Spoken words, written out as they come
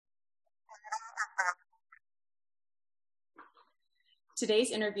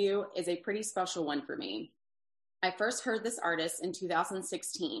Today's interview is a pretty special one for me. I first heard this artist in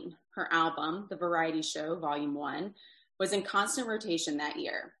 2016. Her album, The Variety Show, Volume 1, was in constant rotation that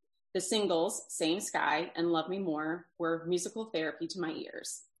year. The singles, Same Sky and Love Me More, were musical therapy to my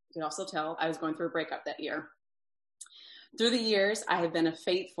ears. You can also tell I was going through a breakup that year. Through the years, I have been a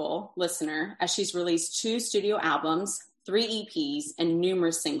faithful listener as she's released 2 studio albums, 3 EPs, and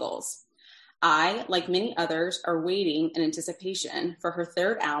numerous singles. I, like many others, are waiting in anticipation for her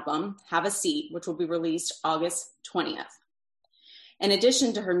 3rd album, Have a Seat, which will be released August 20th. In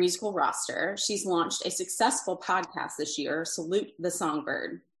addition to her musical roster, she's launched a successful podcast this year, Salute the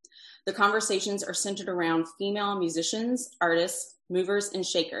Songbird. The conversations are centered around female musicians, artists, movers, and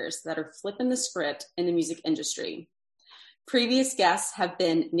shakers that are flipping the script in the music industry. Previous guests have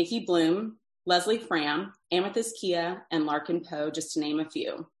been Nikki Bloom, Leslie Fram, Amethyst Kia, and Larkin Poe, just to name a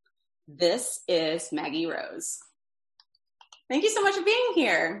few. This is Maggie Rose. Thank you so much for being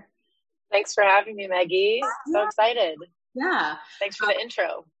here. Thanks for having me, Maggie. So excited. Yeah. Thanks for the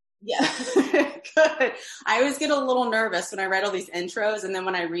intro. Yeah, good. I always get a little nervous when I write all these intros, and then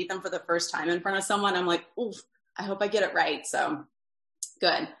when I read them for the first time in front of someone, I'm like, oof, I hope I get it right. So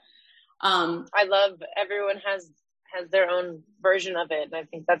good. I love everyone has their own version of it, and I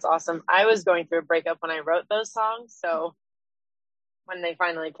think that's awesome. I was going through a breakup when I wrote those songs, so when they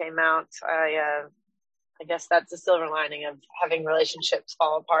finally came out, I guess that's the silver lining of having relationships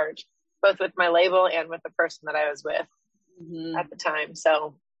fall apart, both with my label and with the person that I was with at the time.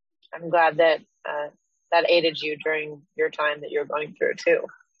 So I'm glad that that aided you during your time that you were going through too.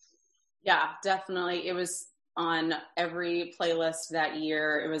 Yeah, definitely. It was on every playlist that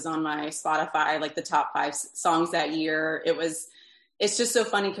year. It was on my Spotify, like the top 5 songs that year. It's just so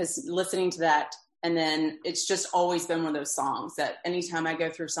funny because listening to that, and then it's just always been one of those songs that anytime I go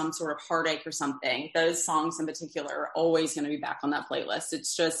through some sort of heartache or something, those songs in particular are always going to be back on that playlist.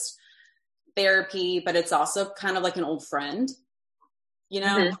 It's just therapy, but it's also kind of like an old friend, you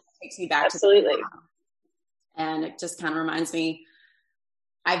know, It takes me back Absolutely. to and it just kind of reminds me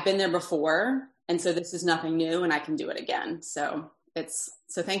I've been there before. And so this is nothing new and I can do it again. So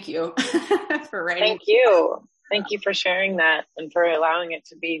thank you for writing. Thank you. Thank you for sharing that and for allowing it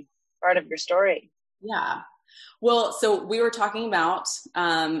to be part of your story. Yeah. Well, so we were talking about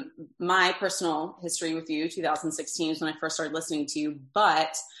my personal history with you. 2016 is when I first started listening to you,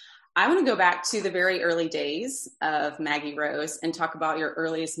 but I want to go back to the very early days of Maggie Rose and talk about your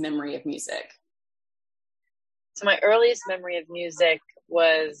earliest memory of music. So my earliest memory of music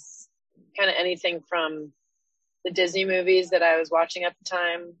was kind of anything from the Disney movies that I was watching at the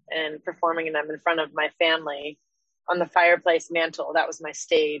time and performing in them in front of my family on the fireplace mantle. That was my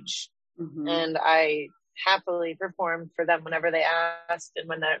stage. And I happily performed for them whenever they asked. And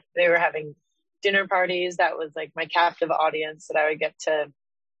when they were having dinner parties, that was like my captive audience that I would get to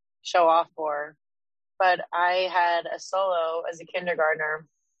show off for. But I had a solo as a kindergartner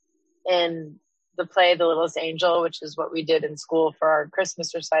in the play The Littlest Angel, which is what we did in school for our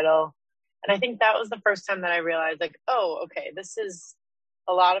Christmas recital. And I think that was the first time that I realized, like, oh, okay, this is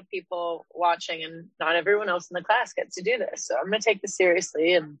a lot of people watching and not everyone else in the class gets to do this. So I'm going to take this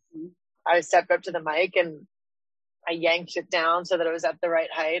seriously. And I stepped up to the mic and I yanked it down so that it was at the right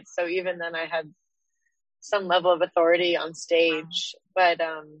height. So even then I had some level of authority on stage, but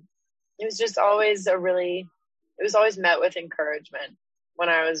it was just always it was always met with encouragement when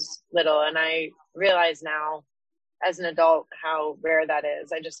I was little. And I realize now as an adult how rare that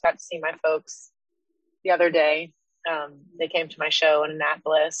is. I just got to see my folks the other day. They came to my show in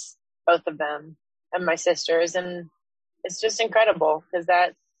Annapolis, both of them, and my sisters. And it's just incredible because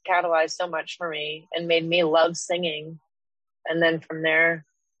that catalyzed so much for me and made me love singing. And then from there,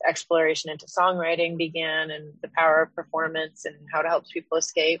 exploration into songwriting began and the power of performance and how to help people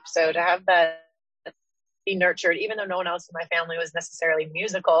escape. So to have that be nurtured, even though no one else in my family was necessarily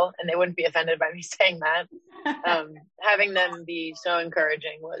musical and they wouldn't be offended by me saying that, having them be so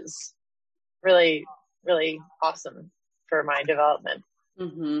encouraging was really, really awesome for my development.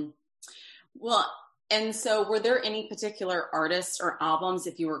 Well, and so were there any particular artists or albums,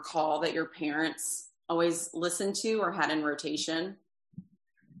 if you recall, that your parents always listened to or had in rotation?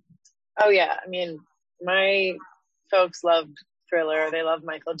 Oh, yeah. I mean, my folks loved Thriller. They loved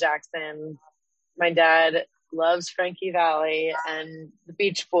Michael Jackson. My dad loves Frankie Valli and the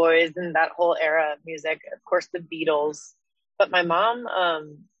Beach Boys and that whole era of music. Of course, the Beatles. But my mom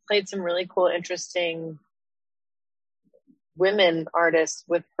played some really cool, interesting women artists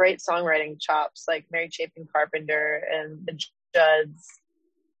with great songwriting chops, like Mary Chapin Carpenter and the Judds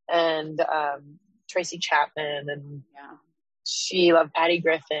and Tracy Chapman. And she loved Patty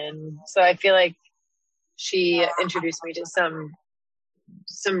Griffin. So I feel like she introduced me to some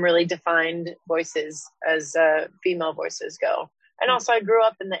some really defined voices as female voices go. And also I grew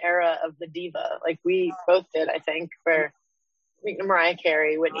up in the era of the diva, like we both did, I think, where Mariah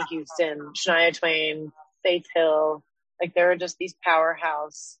Carey, Whitney Houston, Shania Twain, Faith Hill, like there were just these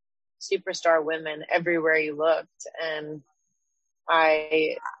powerhouse superstar women everywhere you looked. And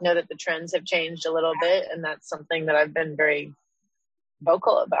I know that the trends have changed a little bit, and that's something that I've been very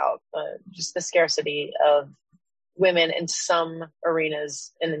vocal about, just the scarcity of women in some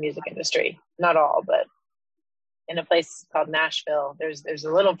arenas in the music industry. Not all, but in a place called Nashville, there's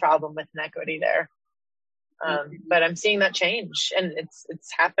a little problem with inequity there. But I'm seeing that change, and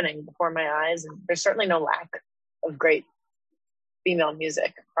it's happening before my eyes, and there's certainly no lack of great female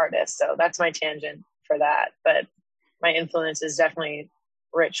music artists. So that's my tangent for that. But my influence is definitely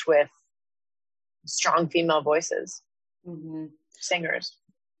rich with strong female voices, singers.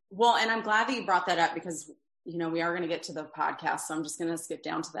 Well, and I'm glad that you brought that up because, you know, we are going to get to the podcast. So I'm just going to skip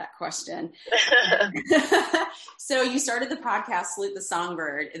down to that question. So you started the podcast, Salute the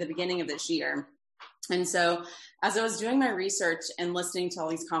Songbird, at the beginning of this year. And so as I was doing my research and listening to all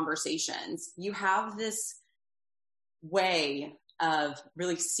these conversations, you have this way of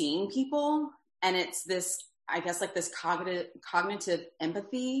really seeing people. And it's this, I guess, like this cognitive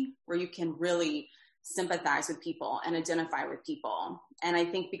empathy where you can really sympathize with people and identify with people. And I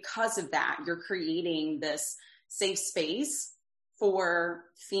think because of that, you're creating this safe space for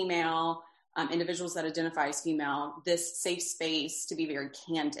female individuals that identify as female, this safe space to be very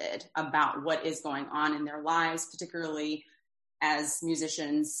candid about what is going on in their lives, particularly as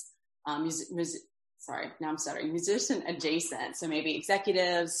musicians, musician adjacent. So maybe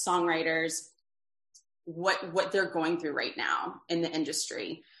executives, songwriters, what they're going through right now in the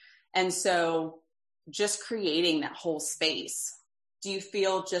industry. And so just creating that whole space, do you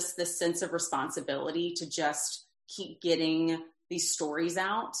feel just this sense of responsibility to just keep getting these stories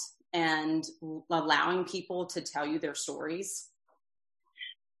out and allowing people to tell you their stories?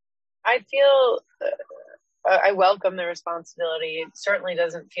 I feel I welcome the responsibility. It certainly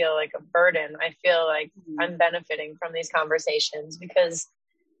doesn't feel like a burden. I feel like I'm benefiting from these conversations because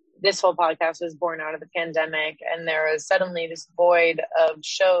this whole podcast was born out of the pandemic, and there was suddenly this void of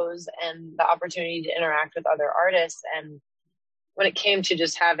shows and the opportunity to interact with other artists. And when it came to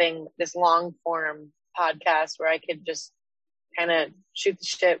just having this long form podcast where I could just kind of shoot the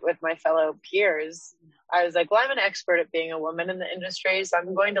shit with my fellow peers, I was like, well, I'm an expert at being a woman in the industry, so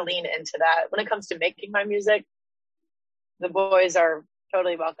I'm going to lean into that. When it comes to making my music, the boys are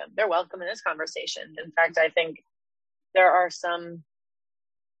totally welcome. They're welcome in this conversation. In fact, I think there are some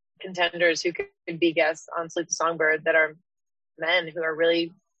contenders who could be guests on Salute the Songbird that are men who are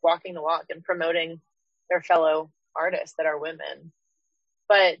really walking the walk and promoting their fellow artists that are women.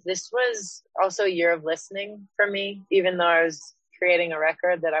 But this was also a year of listening for me, even though I was creating a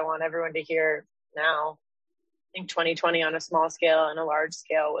record that I want everyone to hear now. I think 2020 on a small scale and a large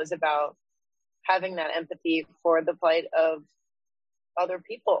scale was about having that empathy for the plight of other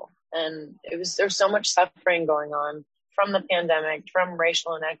people. And there's so much suffering going on from the pandemic, from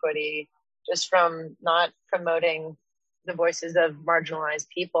racial inequity, just from not promoting the voices of marginalized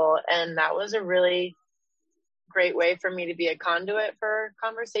people. And that was a really great way for me to be a conduit for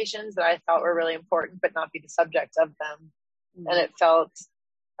conversations that I thought were really important, but not be the subject of them. And it felt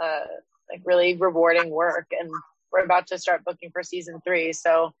like really rewarding work. And we're about to start booking for season 3.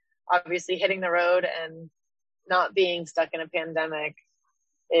 So obviously hitting the road and not being stuck in a pandemic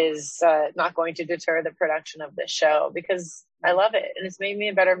is not going to deter the production of this show, because I love it. And it's made me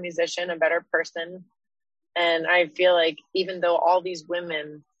a better musician, a better person. And I feel like even though all these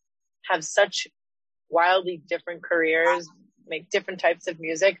women have such wildly different careers, make different types of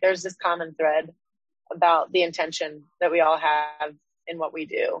music, there's this common thread about the intention that we all have in what we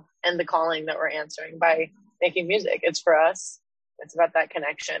do and the calling that we're answering by making music. It's for us. It's about that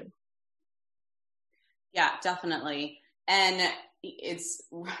connection. Yeah, definitely. And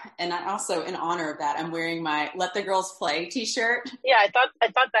I also, in honor of that, I'm wearing my Let the Girls Play t-shirt. Yeah, I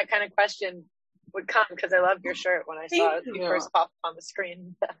thought that kind of question would come because I loved your shirt when I saw it first pop on the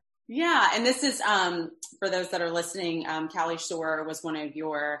screen. Yeah, and this is, for those that are listening, Callie Shore was one of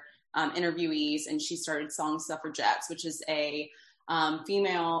your interviewees, and she started Song Suffragettes, which is a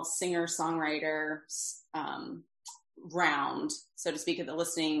female singer-songwriter round, so to speak, at the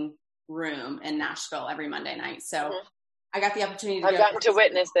listening room in Nashville every Monday night. So I got the opportunity to I've gotten to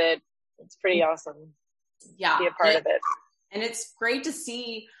witness it. It's pretty awesome. Yeah. To be a part of it. And it's great to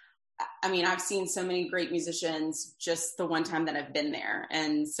see. I mean, I've seen so many great musicians just the one time that I've been there.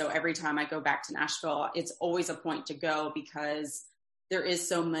 And so every time I go back to Nashville, it's always a point to go because there is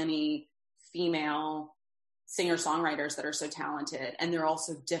so many female singer-songwriters that are so talented, and they're all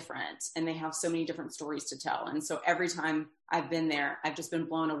so different, and they have so many different stories to tell. And so every time I've been there, I've just been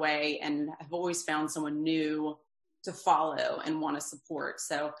blown away, and I've always found someone new to follow and want to support.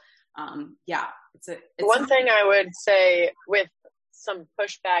 So yeah, it's one thing I would say, with some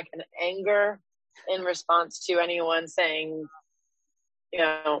pushback and anger in response to anyone saying, you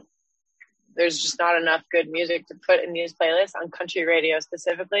know, there's just not enough good music to put in these playlists on country radio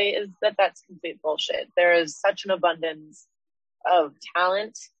specifically, is that that's complete bullshit. There is such an abundance of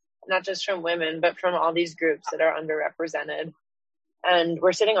talent, not just from women, but from all these groups that are underrepresented. And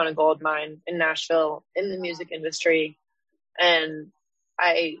we're sitting on a gold mine in Nashville in the music industry. And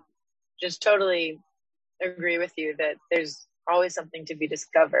I just totally agree with you that there's always something to be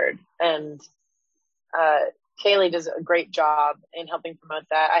discovered. And Kaylee does a great job in helping promote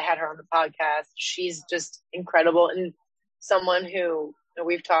that. I had her on the podcast. She's just incredible, and someone who, you know,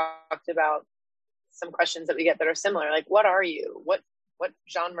 we've talked about some questions that we get that are similar. Like, what are you? What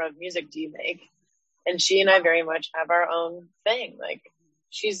genre of music do you make? And she and I very much have our own thing. Like,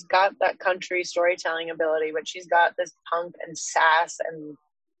 she's got that country storytelling ability, but she's got this punk and sass and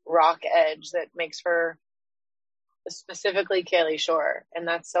rock edge that makes her specifically Kaylee Shore. And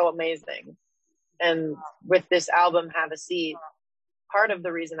that's so amazing. And with this album, Have a Seat, part of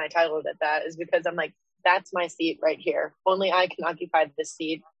the reason I titled it that is because I'm like, that's my seat right here. Only I can occupy this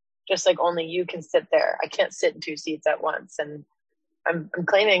seat, just like only you can sit there. I can't sit in two seats at once. And I'm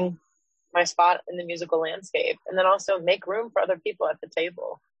claiming my spot in the musical landscape, and then also make room for other people at the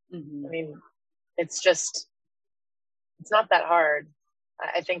table. Mm-hmm. I mean, it's not that hard.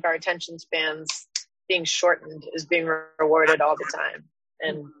 I think our attention spans being shortened is being rewarded all the time.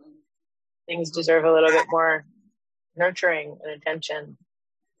 And things deserve a little bit more nurturing and attention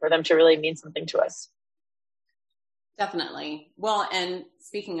for them to really mean something to us. Definitely. Well, and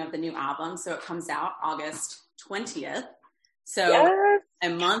speaking of the new album, so it comes out August 20th. So yes. A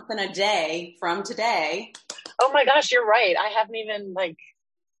month and a day from today. Oh my gosh, you're right. I haven't even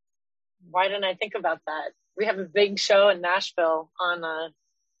why didn't I think about that? We have a big show in Nashville on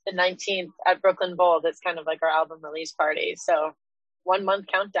the 19th at Brooklyn Bowl. That's kind of like our album release party. So 1 month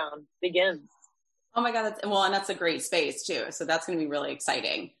countdown begins. Oh my God. And that's a great space too. So that's going to be really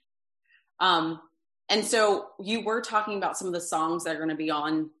exciting. And so you were talking about some of the songs that are going to be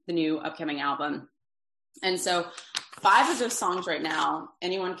on the new upcoming album. And so 5 of those songs right now,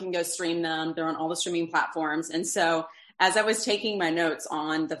 anyone can go stream them. They're on all the streaming platforms. And so as I was taking my notes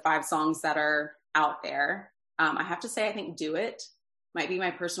on the 5 songs that are out there, I have to say, I think Do It might be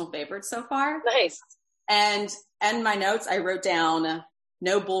my personal favorite so far. Nice. And my notes, I wrote down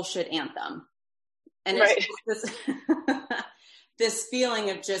No Bullshit Anthem. And right. It's this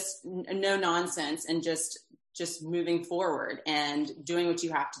feeling of just no nonsense and just moving forward and doing what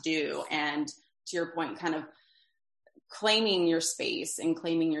you have to do. And to your point, kind of claiming your space and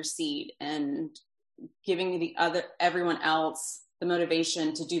claiming your seat and giving everyone else the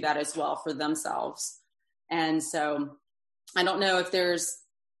motivation to do that as well for themselves. And so I don't know if there's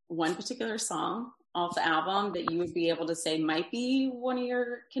one particular song off the album that you would be able to say might be one of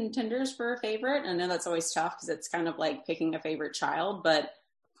your contenders for a favorite. I know that's always tough because it's kind of like picking a favorite child, but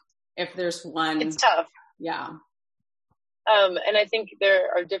if there's one, it's tough. Yeah. And I think there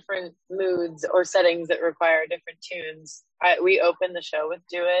are different moods or settings that require different tunes. We opened the show with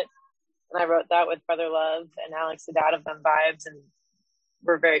Do It, and I wrote that with Brother Love and Alex Haddad of Them Vibes, and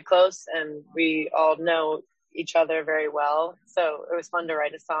we're very close, and we all know each other very well. So it was fun to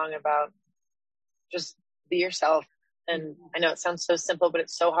write a song about just be yourself. And I know it sounds so simple, but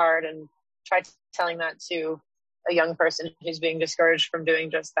it's so hard. And try telling that to a young person who's being discouraged from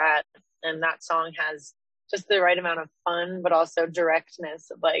doing just that. And that song has just the right amount of fun, but also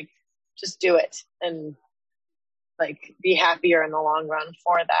directness of like, just do it and like be happier in the long run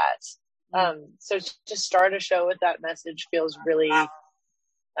for that. So to start a show with that message feels really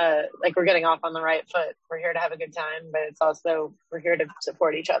like we're getting off on the right foot. We're here to have a good time, but it's also, we're here to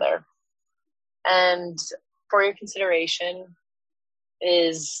support each other. And For Your Consideration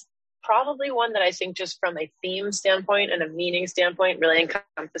is probably one that I think just from a theme standpoint and a meaning standpoint really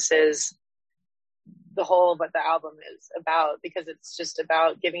encompasses the whole of what the album is about, because it's just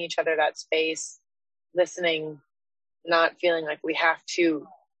about giving each other that space, listening, not feeling like we have to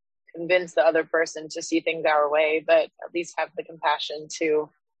convince the other person to see things our way, but at least have the compassion to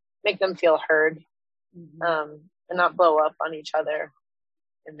make them feel heard, and not blow up on each other,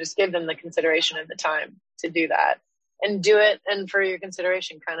 and just give them the consideration and the time to do that. And Do It and For Your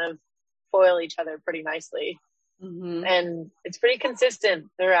Consideration kind of foil each other pretty nicely. And it's pretty consistent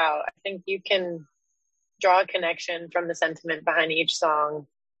throughout. I think you can draw a connection from the sentiment behind each song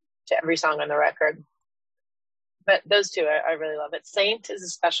to every song on the record. but those two, I really love it. Saint is a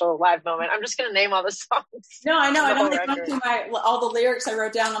special live moment. I'm just going to name all the songs. No, I know. And I'm like going through all the lyrics I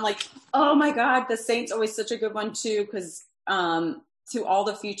wrote down. I'm like, oh my God, the Saint's always such a good one too. Cause, to all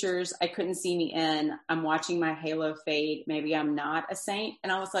the futures I couldn't see me in, I'm watching my halo fade. Maybe I'm not a saint.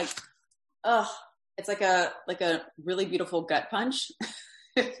 And I was like, oh, it's like a really beautiful gut punch.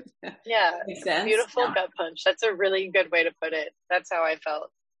 Yeah. Beautiful gut punch. That's a really good way to put it. That's how I felt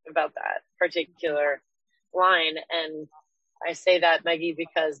about that particular line. And I say that, Maggie,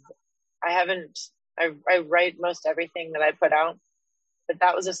 because I write most everything that I put out, but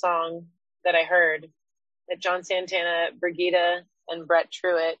that was a song that I heard that John Santana, Brigida, and Brett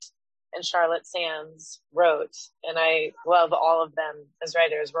Truitt and Charlotte Sands wrote. And I love all of them as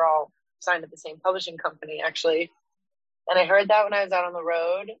writers. We're all signed at the same publishing company, actually. And I heard that when I was out on the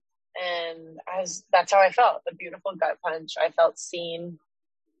road, and that's how I felt, a beautiful gut punch. I felt seen,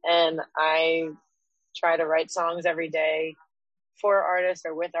 and I try to write songs every day for artists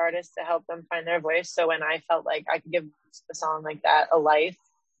or with artists to help them find their voice. So when I felt like I could give a song like that a life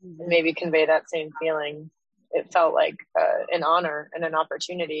and maybe convey that same feeling, it felt like an honor and an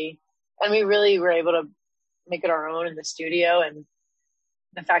opportunity. And we really were able to make it our own in the studio. And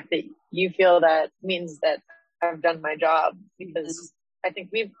the fact that you feel that means that I've done my job, because I think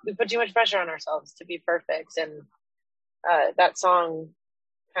we put too much pressure on ourselves to be perfect. And that song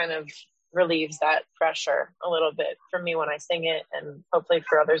kind of relieves that pressure a little bit for me when I sing it, and hopefully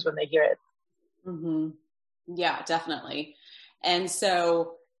for others when they hear it. Mm-hmm. Yeah, definitely. And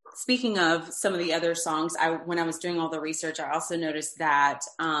so speaking of some of the other songs, when I was doing all the research, I also noticed that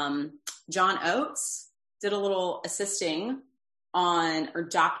John Oates did a little assisting on, or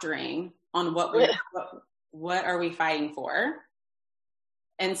doctoring on what are we fighting for?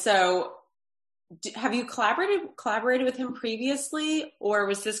 And so have you collaborated with him previously, or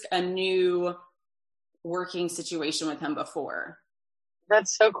was this a new working situation with him before?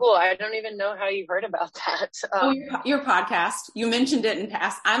 That's so cool. I don't even know how you heard about that. Your podcast. You mentioned it in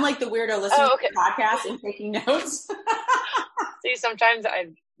past. I'm like the weirdo listening to the podcast and taking notes. See, sometimes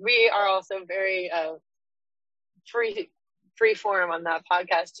we are also very free form on that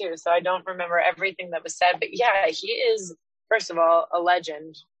podcast too. So I don't remember everything that was said, but yeah, he is, first of all, a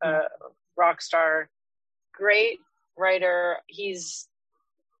legend, rock star, great writer. He's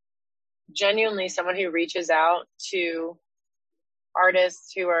genuinely someone who reaches out to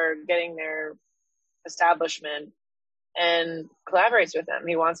artists who are getting their establishment and collaborates with them.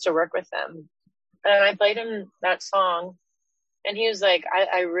 He wants to work with them. And I played him that song, and he was like,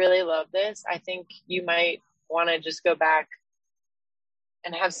 I really love this. I think you might want to just go back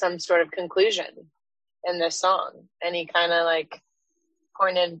and have some sort of conclusion in this song. And he kind of like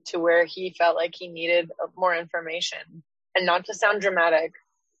pointed to where he felt like he needed more information. And not to sound dramatic,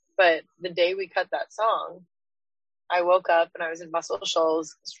 but the day we cut that song, I woke up and I was in Muscle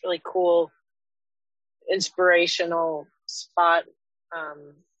Shoals, this really cool, inspirational spot.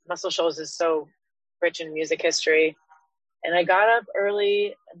 Muscle Shoals is so rich in music history. And I got up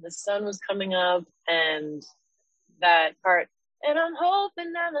early and the sun was coming up, and that part, and I'm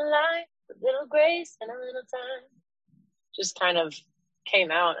hoping I'm alive, a little grace and a little time, just kind of came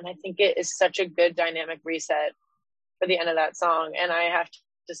out. And I think it is such a good dynamic reset for the end of that song. And I have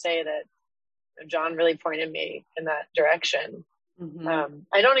to say that John really pointed me in that direction. Mm-hmm.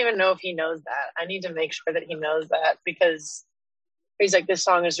 I don't even know if he knows that. I need to make sure that he knows that, because he's like, this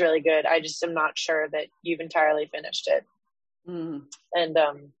song is really good. I just am not sure that you've entirely finished it. Mm. And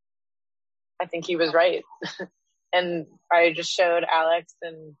I think he was right. And I just showed Alex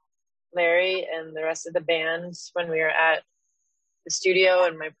and Larry and the rest of the band when we were at the studio,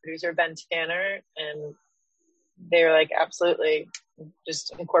 and my producer, Ben Tanner, and they were like, absolutely,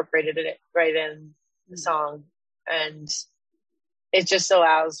 just incorporated it right in the song. And it just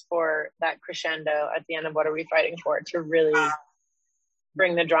allows for that crescendo at the end of What Are We Fighting For to really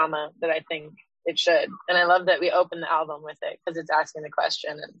bring the drama that I think it should. And I love that we open the album with it, because it's asking the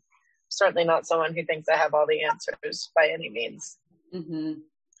question, and certainly not someone who thinks I have all the answers by any means. Mm-hmm.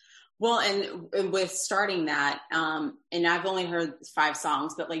 Well, and with starting that, and I've only heard 5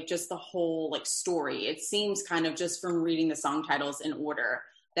 songs, but like just the whole like story, it seems kind of just from reading the song titles in order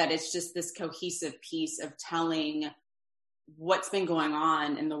that it's just this cohesive piece of telling what's been going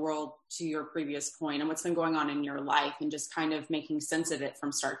on in the world, to your previous point, and what's been going on in your life, and just kind of making sense of it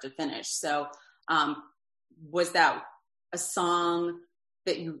from start to finish. So was that a song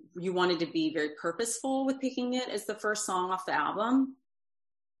that you wanted to be very purposeful with picking it as the first song off the album?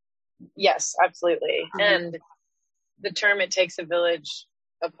 Yes, absolutely. Mm-hmm. And the term "it takes a village"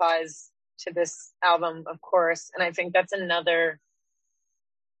 applies to this album, of course. And I think that's another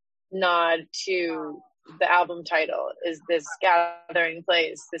nod to the album title is this gathering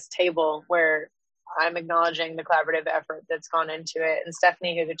place, this table where I'm acknowledging the collaborative effort that's gone into it. And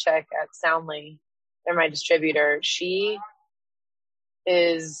Stephanie Hugachek at Soundly, they're my distributor. She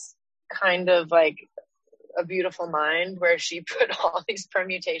is kind of like a beautiful mind where she put all these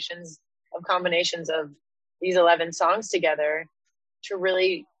permutations of combinations of these 11 songs together to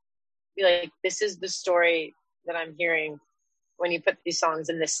really be like, this is the story that I'm hearing when you put these songs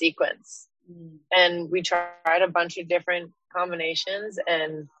in this sequence. And we tried a bunch of different combinations,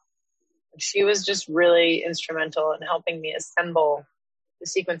 and she was just really instrumental in helping me assemble the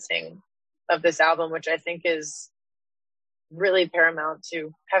sequencing of this album, which I think is really paramount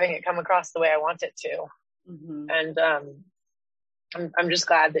to having it come across the way I want it to. Mm-hmm. And I'm just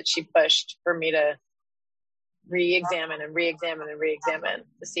glad that she pushed for me to re-examine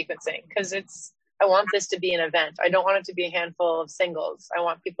the sequencing, because I want this to be an event. I don't want it to be a handful of singles. I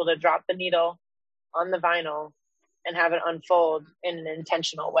want people to drop the needle on the vinyl and have it unfold in an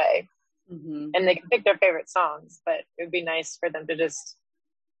intentional way. Mm-hmm. And they can pick their favorite songs, but it would be nice for them to just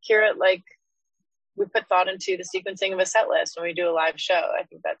hear it like we put thought into the sequencing of a set list when we do a live show. I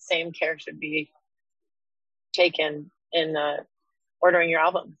think that same care should be taken in ordering your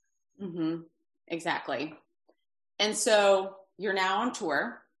album. Mm-hmm. Exactly. And so you're now on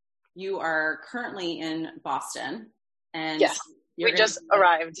tour. You are currently in Boston, and yes, we just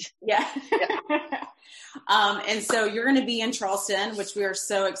arrived. Yeah. And so you're going to be in Charleston, which we are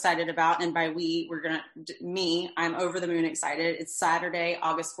so excited about. And by I'm over the moon excited. It's Saturday,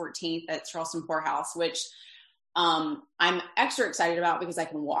 August 14th at Charleston Poorhouse, which I'm extra excited about because I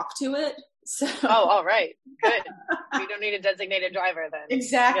can walk to it. So. Oh, all right. Good. You don't need a designated driver then.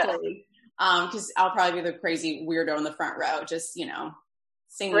 Exactly. Because I'll probably be the crazy weirdo in the front row, just,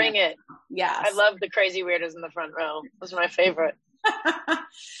 singing. Bring it. Yeah. I love the crazy weirdos in the front row. Those are my favorite.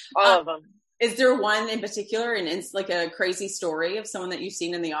 All of them. Is there one in particular, and it's like a crazy story of someone that you've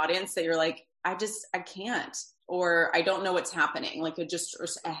seen in the audience that you're like, I can't, or I don't know what's happening, like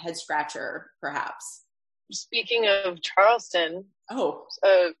a head scratcher, perhaps? Speaking of Charleston,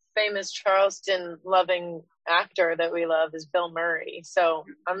 a famous Charleston loving actor that we love is Bill Murray. So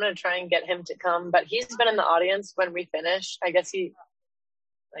I'm going to try and get him to come, but he's been in the audience when we finish. I guess he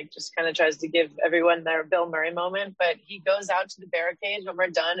just kind of tries to give everyone their Bill Murray moment, but he goes out to the barricades when we're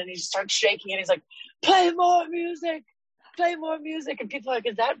done and he just starts shaking and he's like, play more music. And people are like,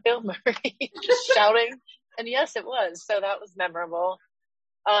 is that Bill Murray? Just shouting. And yes, it was. So that was memorable.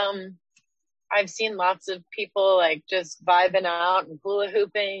 I've seen lots of people like just vibing out and hula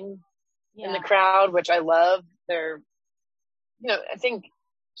hooping in the crowd, which I love. They're, I think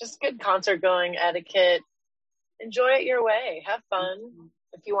just good concert going etiquette. Enjoy it your way. Have fun. Mm-hmm.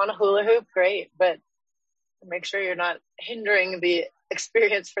 If you want to hula hoop, great, but make sure you're not hindering the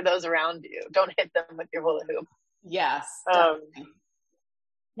experience for those around you. Don't hit them with your hula hoop. Yes.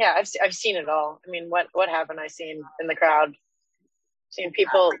 Yeah, I've seen it all. I mean, what haven't I seen in the crowd? Seen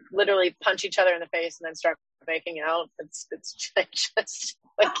people literally punch each other in the face and then start making out. It's just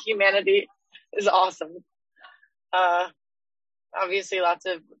like humanity is awesome. Obviously, lots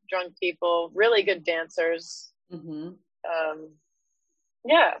of drunk people, really good dancers. Mm-hmm.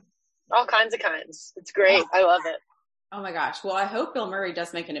 Yeah, all kinds. It's great. I love it. Oh my gosh. Well, I hope Bill Murray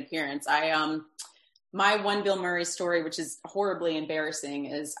does make an appearance. My one Bill Murray story, which is horribly embarrassing,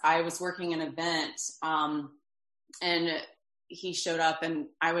 is I was working an event, and he showed up and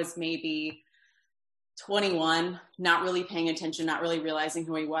I was maybe 21, not really paying attention, not really realizing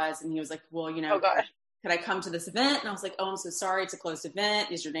who he was. And he was like, well, could I come to this event? And I was like, oh, I'm so sorry. It's a closed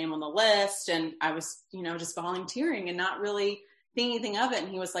event. Is your name on the list? And I was, just volunteering and not really thinking anything of it. And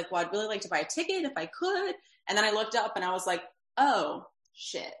he was like, well, I'd really like to buy a ticket if I could. And then I looked up and I was like, oh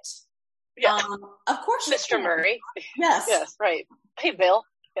shit. Yeah. Of course. Mr. Murray. Yes. Yes. Right. Hey, Bill.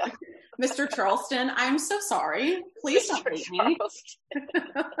 Yeah. Mr. Charleston, I'm so sorry. Please don't hate me.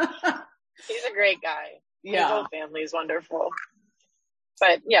 He's a great guy. Yeah. His whole family is wonderful.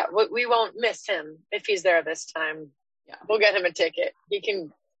 But yeah, we won't miss him if he's there this time. Yeah. We'll get him a ticket. He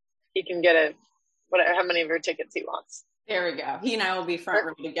can get how many of your tickets he wants. There we go. He and I will be front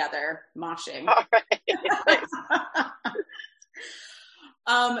row together, moshing. All right. Nice.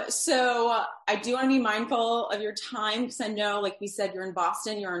 So I do want to be mindful of your time because I know, like we said, you're in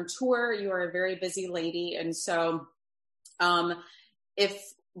Boston, you're on tour, you are a very busy lady. And so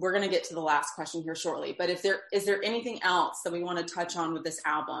if we're going to get to the last question here shortly, but is there anything else that we want to touch on with this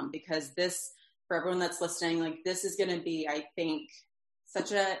album? Because this, for everyone that's listening, like this is going to be, I think,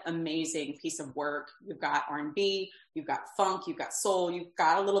 such an amazing piece of work. You've got R&B, you've got funk, you've got soul, you've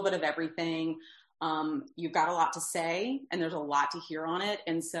got a little bit of everything. You've got a lot to say and there's a lot to hear on it.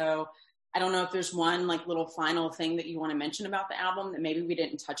 And so I don't know if there's one like little final thing that you want to mention about the album that maybe we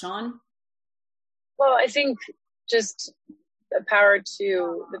didn't touch on. Well, I think just the power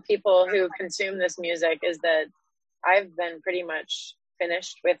to the people who consume this music is that I've been pretty much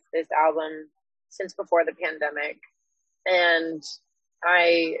finished with this album since before the pandemic. And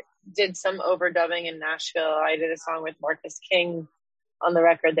I did some overdubbing in Nashville. I did a song with Marcus King on the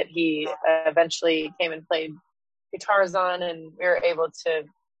record that he eventually came and played guitars on, and we were able to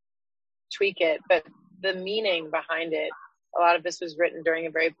tweak it. But the meaning behind it, a lot of this was written during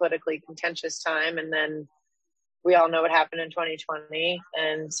a very politically contentious time. And then we all know what happened in 2020.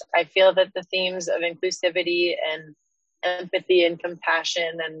 And I feel that the themes of inclusivity and empathy and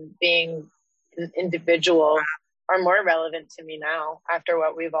compassion and being an individual are more relevant to me now after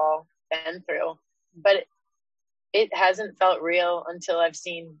what we've all been through. But it hasn't felt real until I've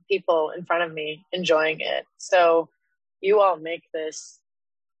seen people in front of me enjoying it. So you all make this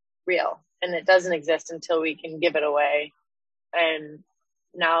real, and it doesn't exist until we can give it away. And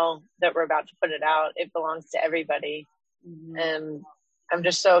now that we're about to put it out, it belongs to everybody. Mm-hmm. And I'm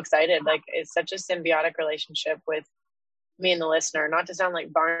just so excited. Like, it's such a symbiotic relationship with me and the listener, not to sound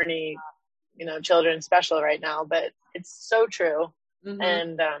like Barney, children's special right now, but it's so true. Mm-hmm.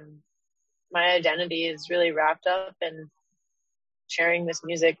 And my identity is really wrapped up in sharing this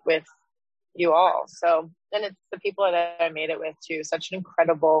music with you all. So, and it's the people that I made it with too. Such an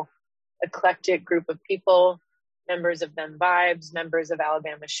incredible, eclectic group of people, members of Them Vibes, members of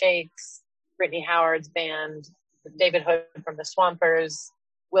Alabama Shakes, Brittany Howard's band, David Hood from the Swampers,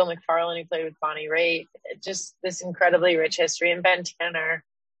 Will McFarlane, who played with Bonnie Raitt. Just this incredibly rich history. And Ben Tanner,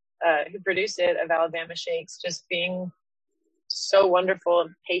 who produced it, of Alabama Shakes, just being so wonderful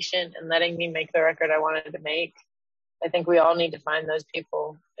and patient and letting me make the record I wanted to make. I think we all need to find those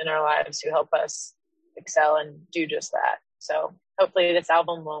people in our lives who help us excel and do just that. So hopefully this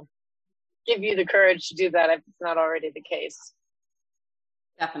album will give you the courage to do that if it's not already the case.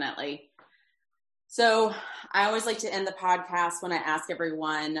 Definitely. So I always like to end the podcast when I ask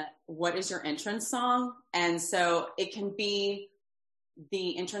everyone, what is your entrance song? And so it can be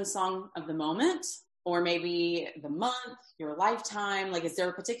the entrance song of the moment, or maybe the month, your lifetime. Like, is there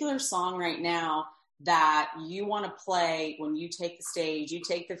a particular song right now that you want to play when you take the stage, you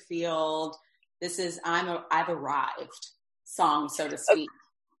take the field? This is I've arrived song, so to speak.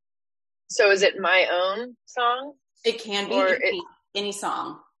 So is it my own song? It can be any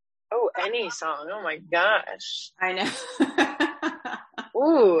song. Oh, any song. Oh my gosh. I know.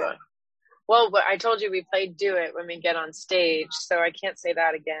 Ooh. Well, but I told you we played Do It when we get on stage, so I can't say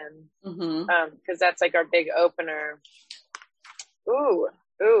that again. Mm-hmm. 'Cause that's like our big opener. Ooh.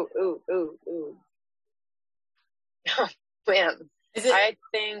 Oh, man. I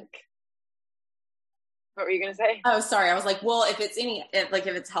think, what were you going to say? Oh, sorry. I was like, well, if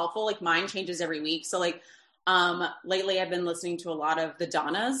it's helpful, like mine changes every week. So like, lately I've been listening to a lot of the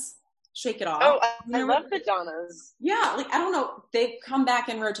Donnas, Shake It Off. Oh, I love the Donnas. Yeah. Like, I don't know. They've come back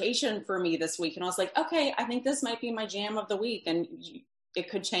in rotation for me this week. And I was like, okay, I think this might be my jam of the week. And it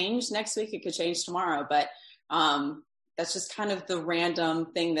could change next week. It could change tomorrow. But, that's just kind of the random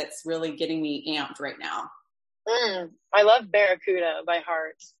thing that's really getting me amped right now. I love Barracuda by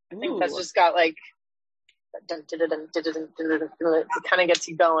Heart. I think that's just got like, it kind of gets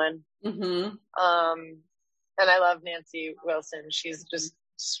you going. Mm-hmm. And I love Nancy Wilson. She's just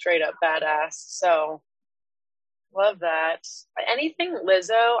straight up badass. So love that. Anything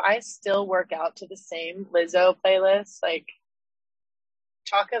Lizzo, I still work out to the same Lizzo playlist. Like,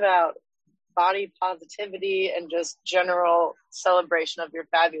 talk about body positivity and just general celebration of your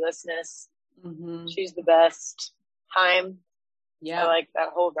fabulousness. Mm-hmm. She's the best. Time. Yeah. I like that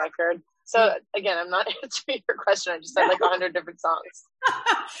whole record. So again, I'm not answering your question. I just said like 100 different songs.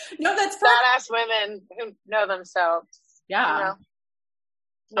 No, that's badass women who know themselves. Yeah.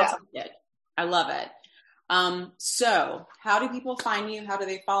 Yeah. I love it. So how do people find you? How do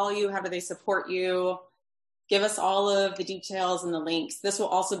they follow you? How do they support you? Give us all of the details and the links. This will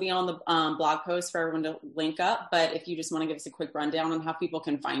also be on the blog post for everyone to link up. But if you just want to give us a quick rundown on how people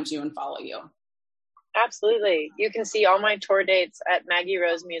can find you and follow you. Absolutely. You can see all my tour dates at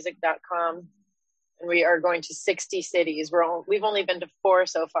maggierosemusic.com. And we are going to 60 cities. We've only been to 4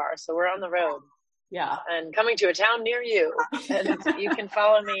 so far, so we're on the road. Yeah. And coming to a town near you. And you can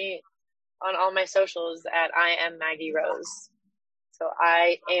follow me on all my socials at I am Maggie Rose. So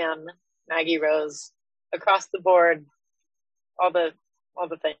I am Maggie Rose across the board, all the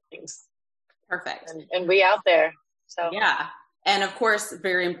things. Perfect. And we out there. So yeah. And of course,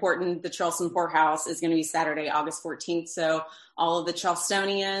 very important, the Charleston Poorhouse is going to be Saturday, August 14th. So all of the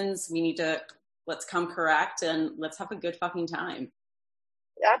Charlestonians, let's come correct and let's have a good fucking time.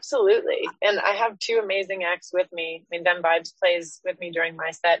 Absolutely. And I have two amazing acts with me. I mean, Dem Vibes plays with me during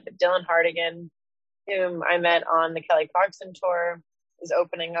my set, but Dylan Hardigan, whom I met on the Kelly Clarkson tour, is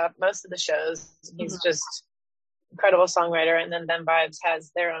opening up most of the shows. He's just incredible songwriter. And then Dem Vibes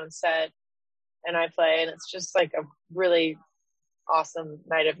has their own set and I play, and it's just like a really awesome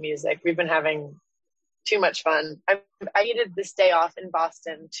night of music. We've been having too much fun. I needed this day off in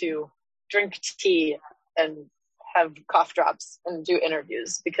Boston to drink tea and have cough drops and do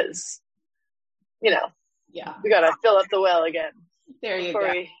interviews because, we got to fill up the well again. There you before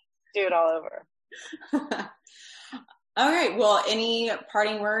go. we do it all over. All right. Well, any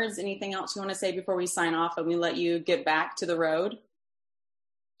parting words, anything else you want to say before we sign off and we let you get back to the road?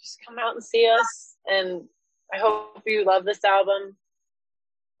 Just come out and see us. And I hope you love this album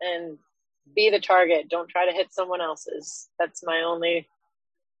and be the target. Don't try to hit someone else's. That's my only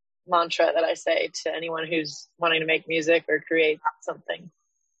mantra that I say to anyone who's wanting to make music or create something.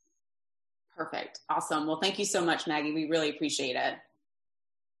 Perfect. Awesome. Well, thank you so much, Maggie. We really appreciate it.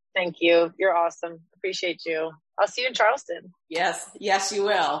 Thank you. You're awesome. Appreciate you. I'll see you in Charleston. Yes, you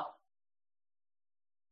will.